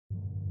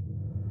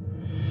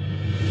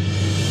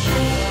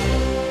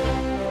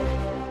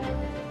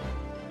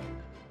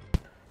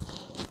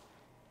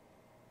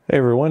Hey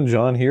everyone,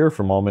 John here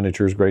from All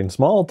Miniatures Great and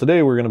Small.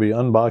 Today we're going to be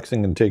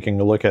unboxing and taking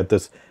a look at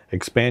this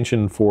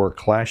expansion for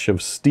Clash of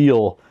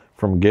Steel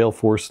from Gale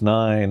Force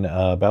 9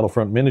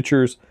 Battlefront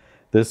Miniatures.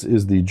 This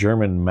is the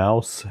German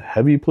Maus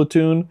Heavy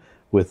Platoon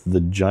with the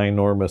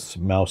ginormous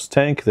Maus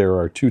tank. There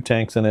are two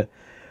tanks in it.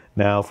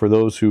 Now for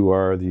those who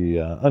are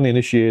the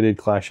uninitiated,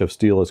 Clash of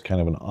Steel is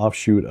kind of an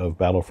offshoot of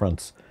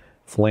Battlefront's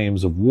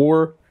Flames of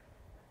War.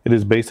 It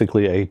is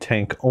basically a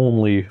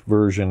tank-only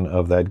version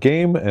of that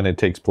game, and it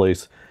takes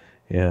place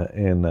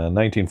in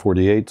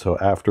 1948, so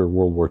after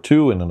World War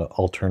II, in an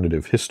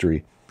alternative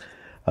history.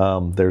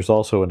 There's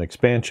also an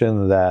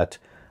expansion that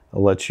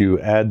lets you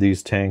add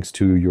these tanks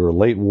to your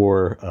late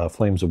war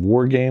Flames of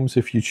War games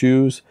if you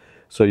choose,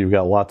 so you've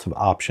got lots of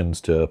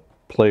options to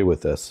play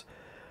with this.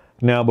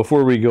 Now,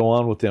 before we go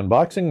on with the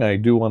unboxing, I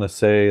do want to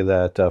say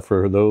that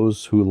for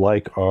those who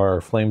like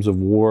our Flames of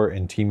War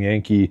and Team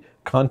Yankee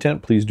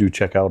content, please do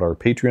check out our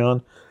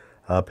Patreon.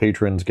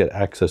 Patrons get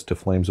access to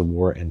Flames of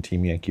War and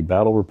Team Yankee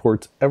battle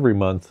reports every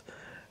month,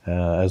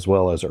 as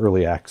well as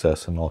early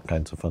access and all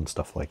kinds of fun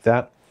stuff like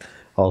that.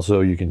 Also,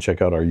 you can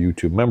check out our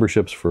YouTube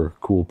memberships for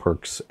cool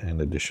perks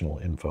and additional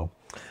info.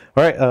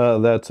 All right,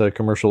 that's a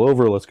commercial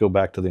over. Let's go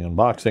back to the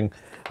unboxing.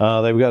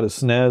 They've got a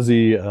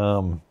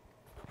snazzy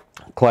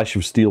Clash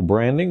of Steel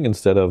branding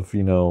instead of,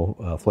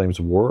 Flames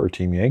of War or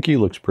Team Yankee.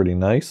 Looks pretty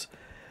nice.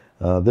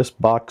 This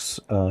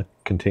box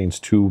contains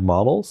two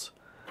models.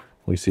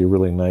 We see a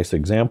really nice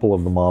example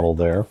of the model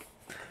there.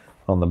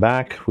 On the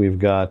back, we've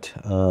got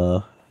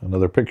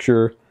another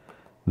picture.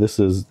 This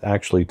is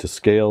actually to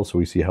scale, so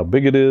we see how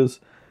big it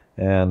is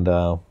and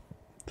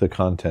the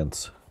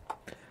contents.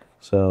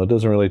 So it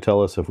doesn't really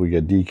tell us if we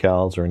get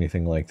decals or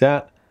anything like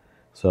that.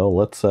 So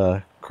let's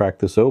crack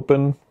this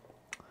open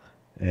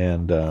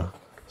and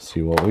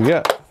see what we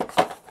get.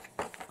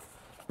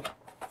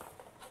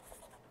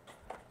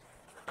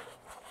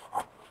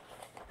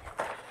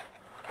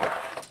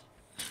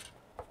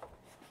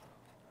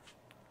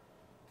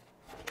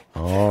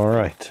 All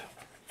right,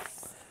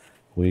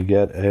 we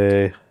get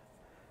a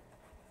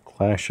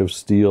Clash of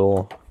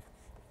Steel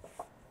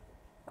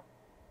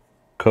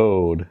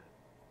code.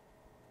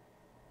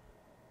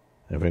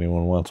 If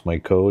anyone wants my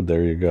code,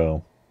 there you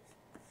go.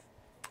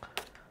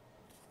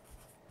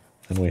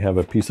 And we have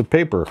a piece of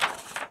paper,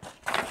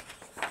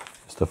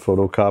 just a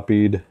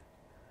photocopied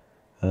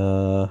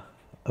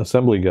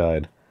assembly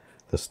guide.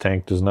 This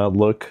tank does not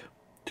look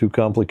too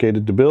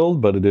complicated to build,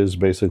 but it is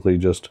basically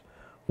just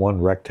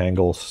one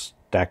rectangle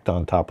stacked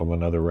on top of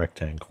another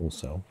rectangle,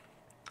 so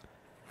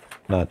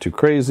not too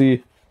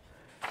crazy.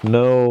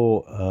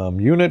 No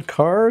unit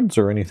cards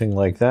or anything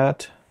like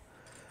that.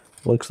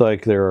 Looks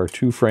like there are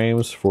two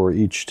frames for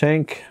each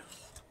tank.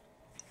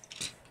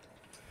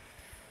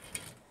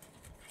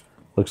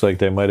 Looks like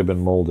they might have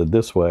been molded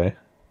this way,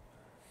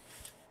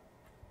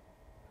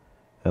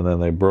 and then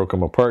they broke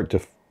them apart to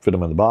fit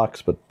them in the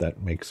box, but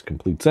that makes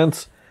complete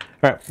sense.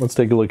 All right, let's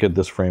take a look at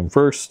this frame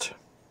first.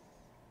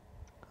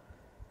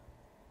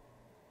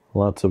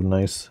 Lots of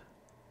nice,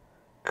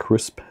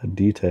 crisp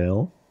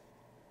detail.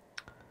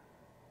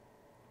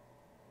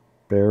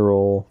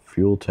 Barrel,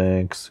 fuel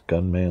tanks,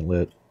 gun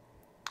mantlet,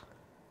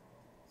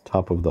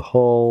 top of the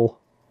hull.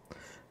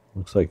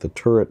 Looks like the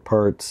turret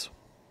parts.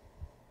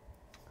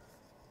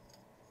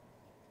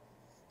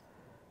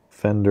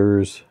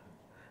 Fenders.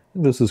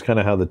 This is kind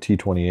of how the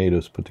T-28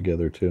 is put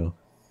together too.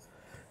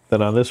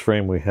 Then on this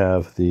frame we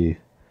have the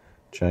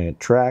giant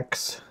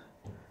tracks,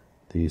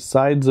 the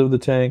sides of the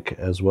tank,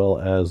 as well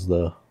as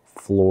the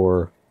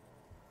floor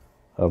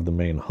of the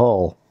main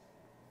hull.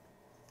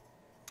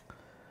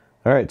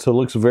 All right, so it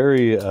looks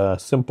very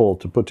simple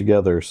to put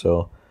together,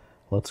 so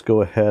let's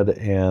go ahead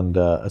and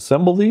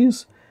assemble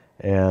these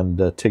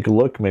and take a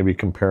look, maybe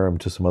compare them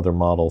to some other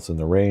models in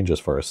the range as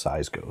far as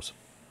size goes.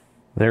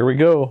 There we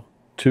go,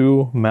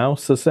 two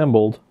Maus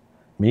assembled.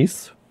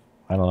 Mies?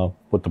 I don't know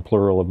what the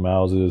plural of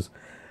Maus is.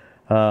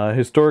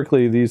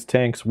 Historically, these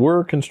tanks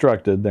were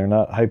constructed. They're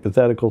not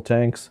hypothetical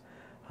tanks.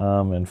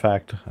 In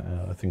fact,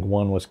 I think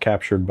one was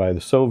captured by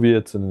the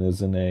Soviets and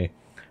is in a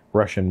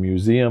Russian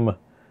museum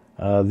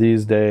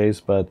these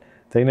days, but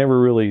they never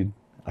really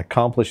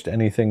accomplished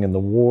anything in the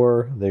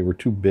war. They were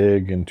too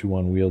big and too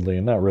unwieldy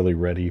and not really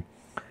ready.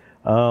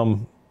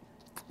 But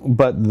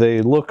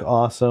they look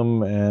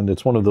awesome, and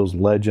it's one of those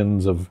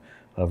legends of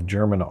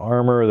German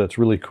armor that's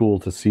really cool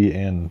to see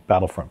in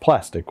Battlefront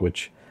plastic,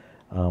 which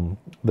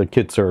the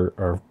kits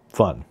are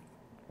fun.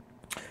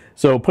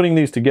 So putting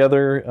these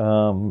together,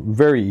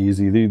 very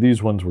easy.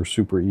 These ones were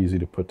super easy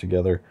to put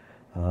together.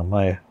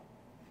 My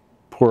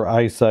poor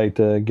eyesight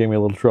gave me a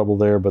little trouble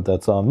there, but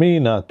that's on me,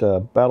 not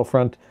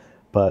Battlefront.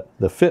 But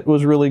the fit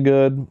was really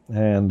good,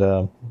 and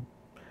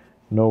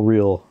no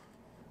real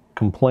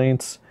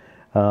complaints.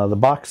 The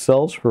box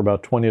sells for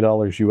about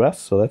 $20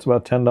 US, so that's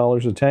about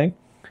 $10 a tank.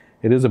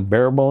 It is a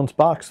bare bones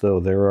box, though.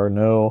 There are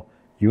no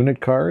unit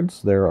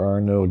cards, there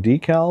are no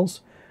decals,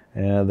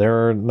 and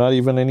there are not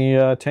even any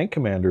tank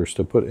commanders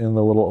to put in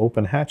the little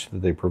open hatch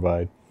that they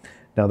provide.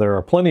 Now, there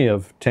are plenty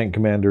of tank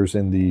commanders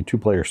in the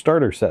two-player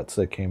starter sets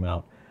that came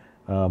out,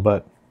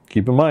 but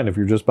keep in mind, if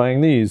you're just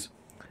buying these,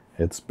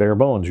 it's bare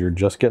bones. You're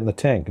just getting the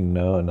tank,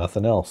 no,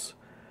 nothing else.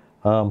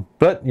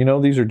 But, you know,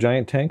 these are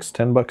giant tanks,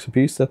 10 bucks a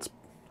piece. That's,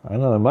 I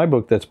don't know, in my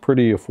book, that's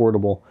pretty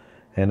affordable,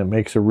 and it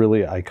makes a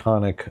really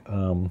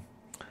iconic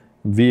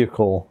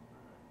vehicle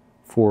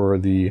for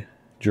the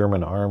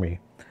German army.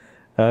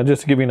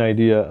 Just to give you an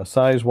idea,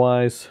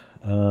 size-wise,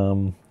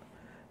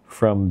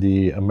 from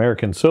the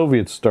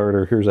American-Soviet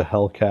starter, here's a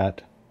Hellcat.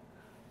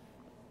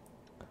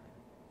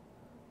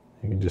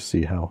 You can just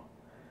see how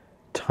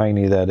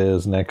tiny that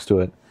is next to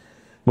it.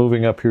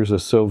 Moving up, here's a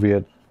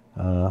Soviet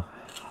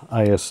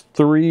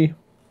IS-3.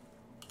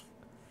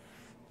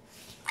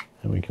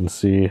 And we can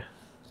see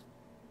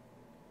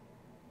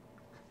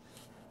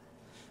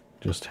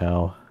just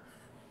how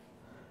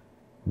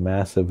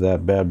massive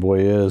that bad boy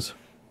is.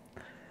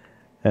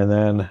 And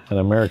then an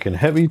American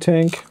heavy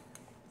tank.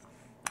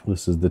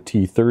 This is the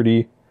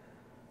T-30.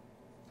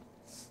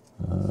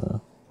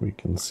 We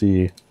can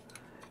see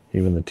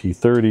even the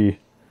T-30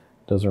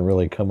 doesn't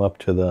really come up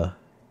to the,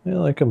 you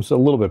know, it comes a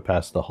little bit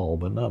past the hull,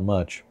 but not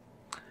much.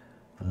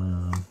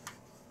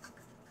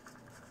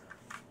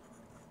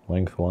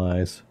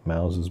 Lengthwise,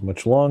 Maus is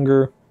much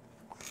longer.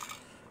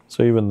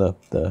 So even the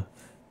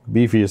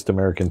beefiest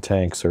American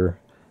tanks are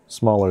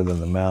smaller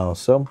than the Maus.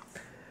 So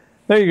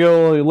there you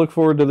go. I look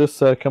forward to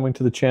this coming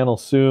to the channel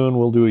soon.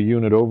 We'll do a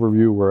unit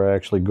overview where I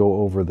actually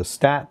go over the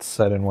stats.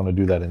 I didn't want to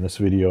do that in this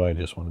video. I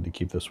just wanted to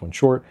keep this one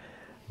short.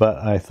 But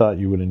I thought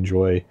you would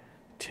enjoy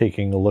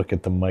taking a look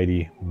at the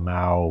mighty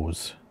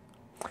Maus.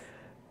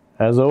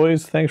 As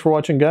always, thanks for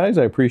watching, guys.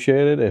 I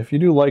appreciate it. If you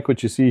do like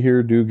what you see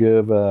here, do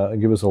give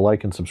us a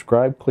like and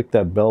subscribe. Click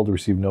that bell to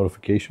receive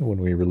notification when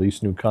we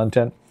release new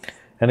content.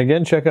 And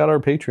again, check out our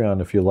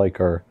Patreon if you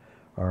like our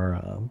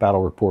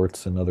battle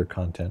reports and other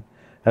content.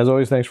 As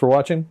always, thanks for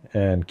watching,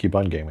 and keep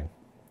on gaming.